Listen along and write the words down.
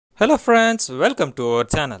Hello friends, welcome to our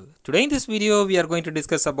channel. Today in this video we are going to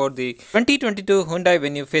discuss about the 2022 Hyundai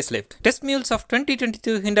Venue facelift. Testimonials of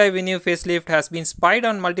 2022 Hyundai Venue facelift has been spied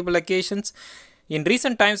on multiple occasions in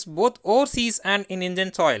recent times both overseas and in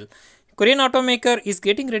Indian soil. Korean automaker is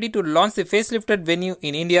getting ready to launch the facelifted Venue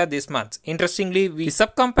in India this month. Interestingly, the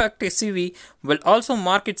subcompact SUV will also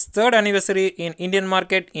mark its third anniversary in Indian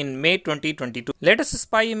market in May 2022. Latest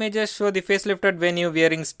spy images show the facelifted Venue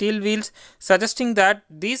wearing steel wheels, suggesting that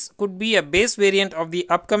this could be a base variant of the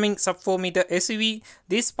upcoming sub-4 meter SUV.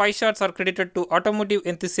 These spy shots are credited to automotive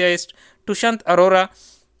enthusiast Tushant Arora.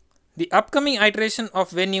 The upcoming iteration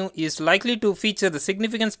of Venue is likely to feature the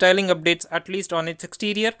significant styling updates at least on its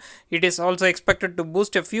exterior. It is also expected to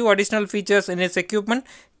boost a few additional features in its equipment.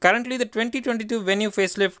 Currently, the 2022 Venue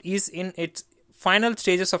facelift is in its final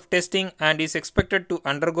stages of testing and is expected to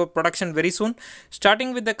undergo production very soon.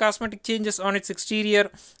 Starting with the cosmetic changes on its exterior,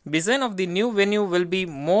 design of the new Venue will be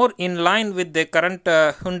more in line with the current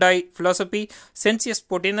Hyundai philosophy, sensuous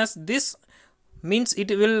sportiness. This means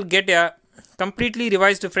it will get a completely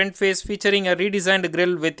revised front face featuring a redesigned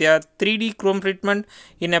grille with a 3D chrome treatment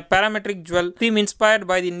in a parametric jewel theme inspired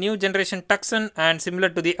by the new generation Tucson and similar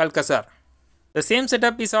to the Alcazar. The same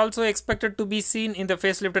setup is also expected to be seen in the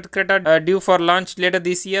facelifted Creta due for launch later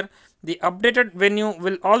this year. The updated Venue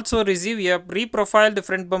will also receive a reprofiled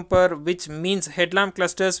front bumper, which means headlamp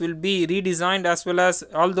clusters will be redesigned as well as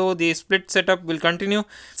although the split setup will continue.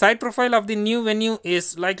 Side profile of the new Venue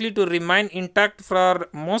is likely to remain intact for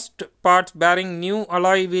most parts barring new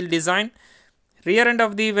alloy wheel design. Rear end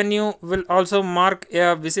of the Venue will also mark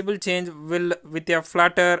a visible change with a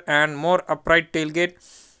flatter and more upright tailgate.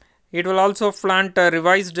 It will also flaunt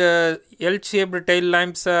revised L-shaped tail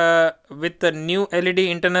lamps with the new LED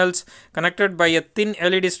internals connected by a thin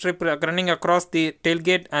LED strip running across the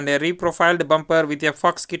tailgate and a reprofiled bumper with a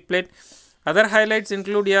Fox kit plate. Other highlights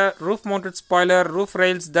include a roof-mounted spoiler, roof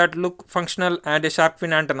rails that look functional, and a shark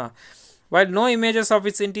fin antenna. While no images of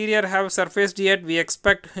its interior have surfaced yet, we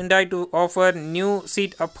expect Hyundai to offer new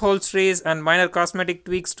seat upholsteries and minor cosmetic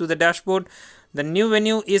tweaks to the dashboard. The new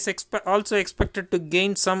Venue is also expected to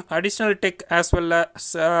gain some additional tech as well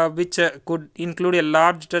as which could include a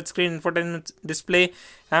large touchscreen infotainment display,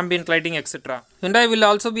 ambient lighting, etc. Hyundai will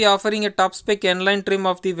also be offering a top-spec N-line trim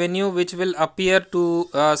of the Venue, which will appear to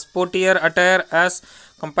sportier attire as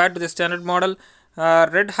compared to the standard model.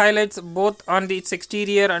 Red highlights both on its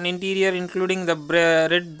exterior and interior, including the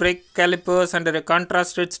red brake calipers and the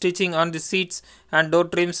contrast red stitching on the seats and door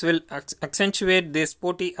trims will accentuate the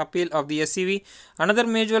sporty appeal of the SUV. Another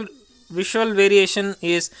major visual variation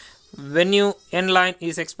is Venue N-line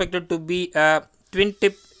is expected to be a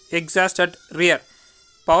twin-tip exhaust at rear.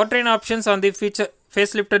 Powertrain options on the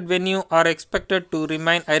facelifted Venue are expected to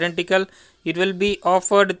remain identical. It will be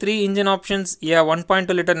offered 3 engine options: a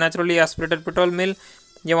 1.2 liter naturally aspirated petrol mill,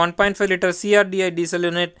 a 1.5 liter CRDI diesel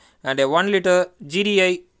unit, and a 1 liter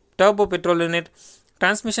GDI turbo petrol unit.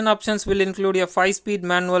 Transmission options will include a 5-speed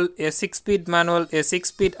manual, a 6-speed manual, a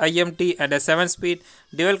 6-speed IMT, and a 7-speed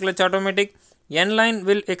dual clutch automatic. N-line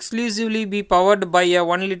will exclusively be powered by a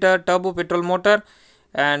 1 liter turbo petrol motor,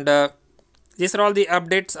 and these are all the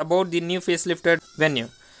updates about the new facelifted Venue.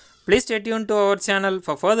 Please stay tuned to our channel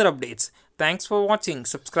for further updates. Thanks for watching.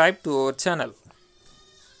 Subscribe to our channel.